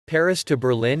Paris to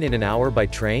Berlin in an hour by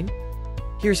train?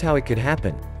 Here's how it could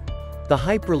happen. The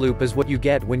hyperloop is what you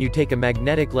get when you take a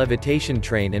magnetic levitation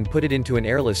train and put it into an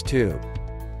airless tube.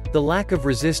 The lack of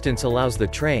resistance allows the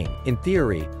train, in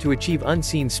theory, to achieve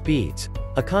unseen speeds,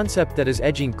 a concept that is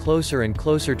edging closer and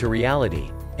closer to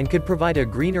reality, and could provide a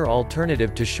greener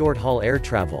alternative to short-haul air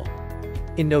travel.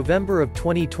 In November of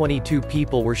 2022,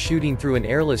 people were shooting through an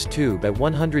airless tube at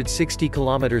 160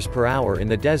 km/h in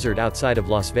the desert outside of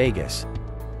Las Vegas.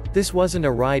 This wasn't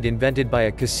a ride invented by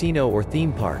a casino or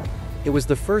theme park. It was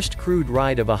the first crewed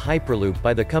ride of a hyperloop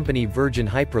by the company Virgin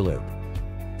Hyperloop.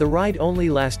 The ride only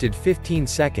lasted 15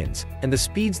 seconds, and the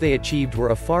speeds they achieved were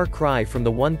a far cry from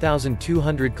the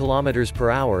 1,200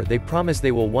 km/h they promised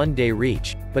they will one day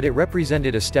reach, but it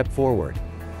represented a step forward.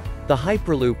 The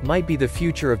hyperloop might be the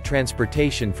future of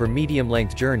transportation for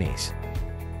medium-length journeys.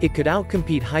 It could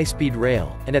outcompete high-speed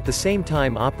rail, and at the same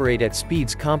time operate at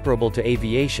speeds comparable to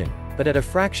aviation, but at a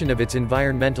fraction of its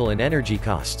environmental and energy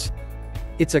costs.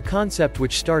 It's a concept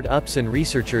which startups and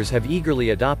researchers have eagerly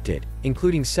adopted,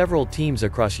 including several teams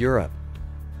across Europe.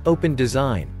 Open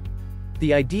design.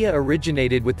 The idea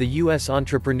originated with the US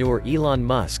entrepreneur Elon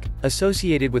Musk,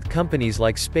 associated with companies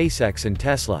like SpaceX and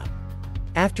Tesla.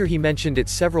 After he mentioned it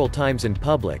several times in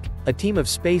public, a team of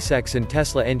SpaceX and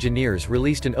Tesla engineers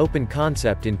released an open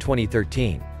concept in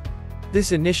 2013.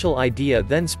 This initial idea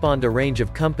then spawned a range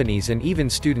of companies and even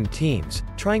student teams,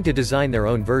 trying to design their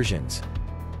own versions.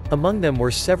 Among them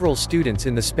were several students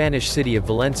in the Spanish city of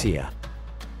Valencia.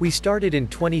 "We started in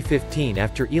 2015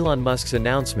 after Elon Musk's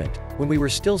announcement, when we were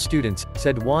still students,"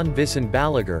 said Juan Vicente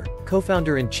Balaguer,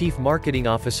 co-founder and chief marketing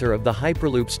officer of the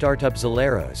Hyperloop startup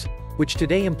Zeleros, which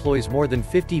today employs more than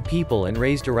 50 people and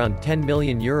raised around €10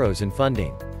 million in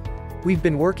funding. "We've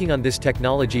been working on this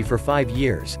technology for 5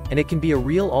 years, and it can be a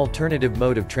real alternative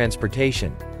mode of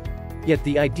transportation." Yet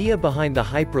the idea behind the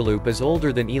Hyperloop is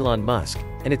older than Elon Musk,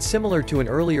 and it's similar to an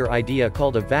earlier idea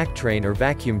called a vac train or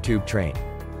vacuum tube train.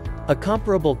 A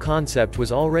comparable concept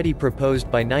was already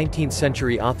proposed by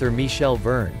 19th-century author Michel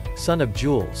Verne, son of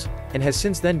Jules, and has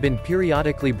since then been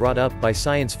periodically brought up by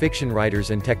science fiction writers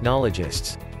and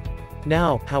technologists.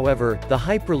 Now, however, the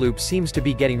Hyperloop seems to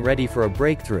be getting ready for a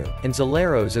breakthrough, and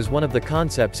Zeleros is one of the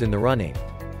concepts in the running.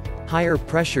 Higher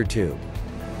pressure tube.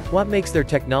 What makes their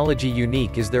technology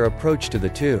unique is their approach to the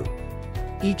tube.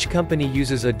 Each company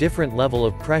uses a different level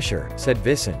of pressure, said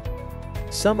Vicente.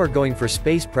 Some are going for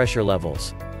space pressure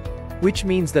levels, which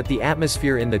means that the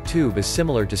atmosphere in the tube is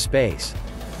similar to space.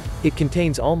 It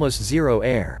contains almost zero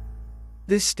air.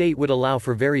 This state would allow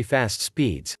for very fast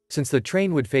speeds, since the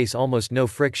train would face almost no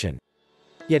friction.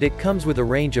 Yet it comes with a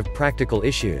range of practical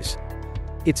issues.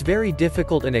 It's very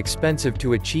difficult and expensive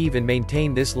to achieve and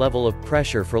maintain this level of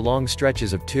pressure for long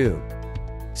stretches of tube.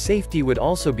 Safety would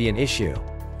also be an issue.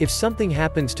 If something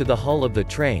happens to the hull of the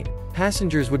train,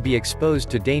 passengers would be exposed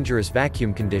to dangerous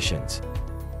vacuum conditions.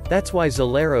 That's why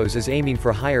Zeleros is aiming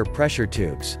for higher pressure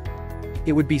tubes.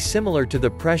 It would be similar to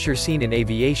the pressure seen in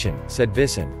aviation, said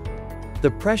Vicente.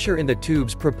 The pressure in the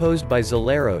tubes proposed by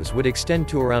Zeleros would extend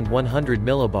to around 100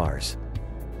 millibars.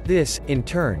 This, in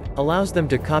turn, allows them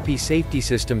to copy safety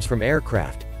systems from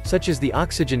aircraft, such as the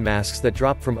oxygen masks that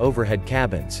drop from overhead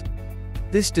cabins.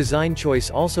 This design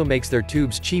choice also makes their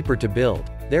tubes cheaper to build,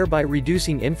 thereby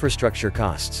reducing infrastructure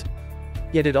costs.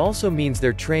 Yet it also means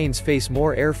their trains face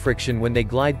more air friction when they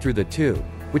glide through the tube,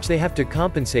 which they have to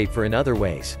compensate for in other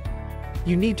ways.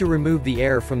 "You need to remove the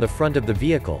air from the front of the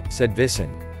vehicle," said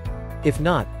Vicente. "If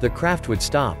not, the craft would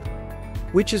stop.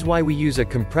 Which is why we use a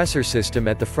compressor system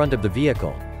at the front of the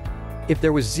vehicle. If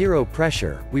there was zero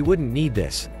pressure, we wouldn't need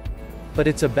this. But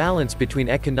it's a balance between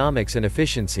economics and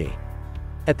efficiency."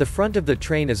 At the front of the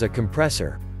train is a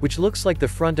compressor, which looks like the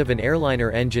front of an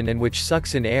airliner engine and which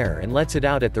sucks in air and lets it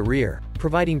out at the rear,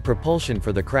 providing propulsion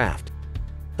for the craft.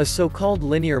 A so-called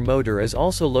linear motor is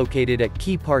also located at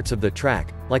key parts of the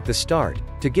track, like the start,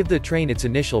 to give the train its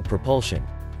initial propulsion.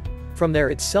 From there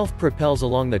it self-propels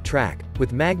along the track,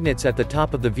 with magnets at the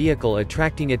top of the vehicle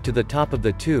attracting it to the top of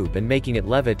the tube and making it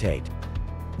levitate.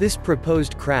 This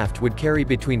proposed craft would carry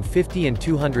between 50 and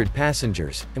 200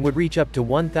 passengers, and would reach up to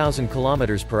 1,000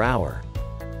 km/h.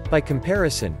 By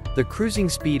comparison, the cruising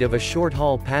speed of a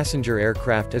short-haul passenger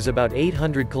aircraft is about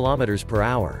 800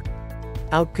 km/h.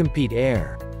 Outcompete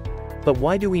air. But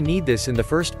why do we need this in the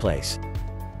first place?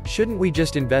 Shouldn't we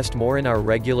just invest more in our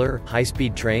regular,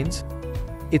 high-speed trains?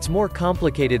 It's more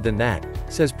complicated than that,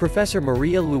 says Professor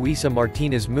Maria Luisa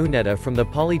Martínez Muneta from the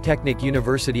Polytechnic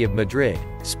University of Madrid,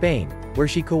 Spain, where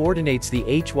she coordinates the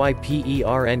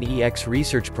HYPERNEX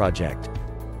research project.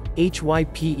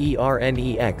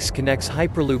 HYPERNEX connects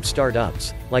hyperloop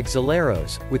startups, like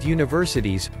Zeleros, with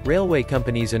universities, railway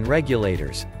companies and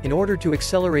regulators, in order to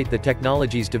accelerate the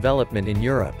technology's development in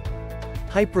Europe.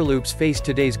 Hyperloops face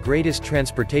today's greatest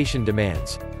transportation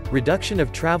demands: reduction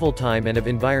of travel time and of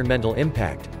environmental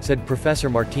impact, said Professor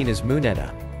Martinez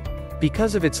Muneta.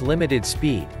 Because of its limited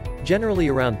speed, generally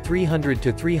around 300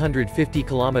 to 350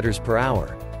 km per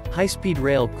hour, high-speed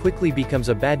rail quickly becomes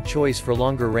a bad choice for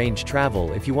longer-range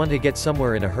travel if you want to get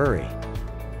somewhere in a hurry.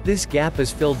 This gap is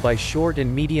filled by short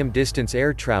and medium-distance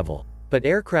air travel, but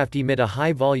aircraft emit a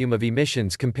high volume of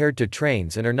emissions compared to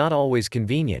trains and are not always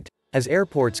convenient, as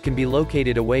airports can be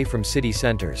located away from city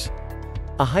centers.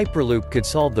 A hyperloop could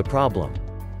solve the problem.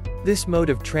 This mode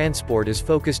of transport is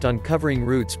focused on covering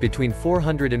routes between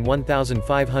 400 and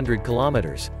 1,500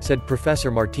 kilometers, said Professor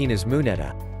Martinez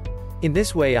Muneta. In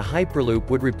this way, a hyperloop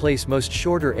would replace most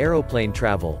shorter aeroplane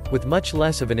travel, with much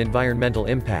less of an environmental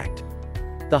impact.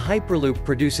 The hyperloop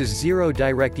produces zero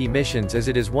direct emissions as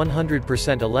it is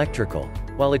 100% electrical,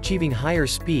 while achieving higher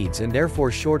speeds and therefore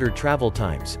shorter travel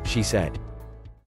times, she said.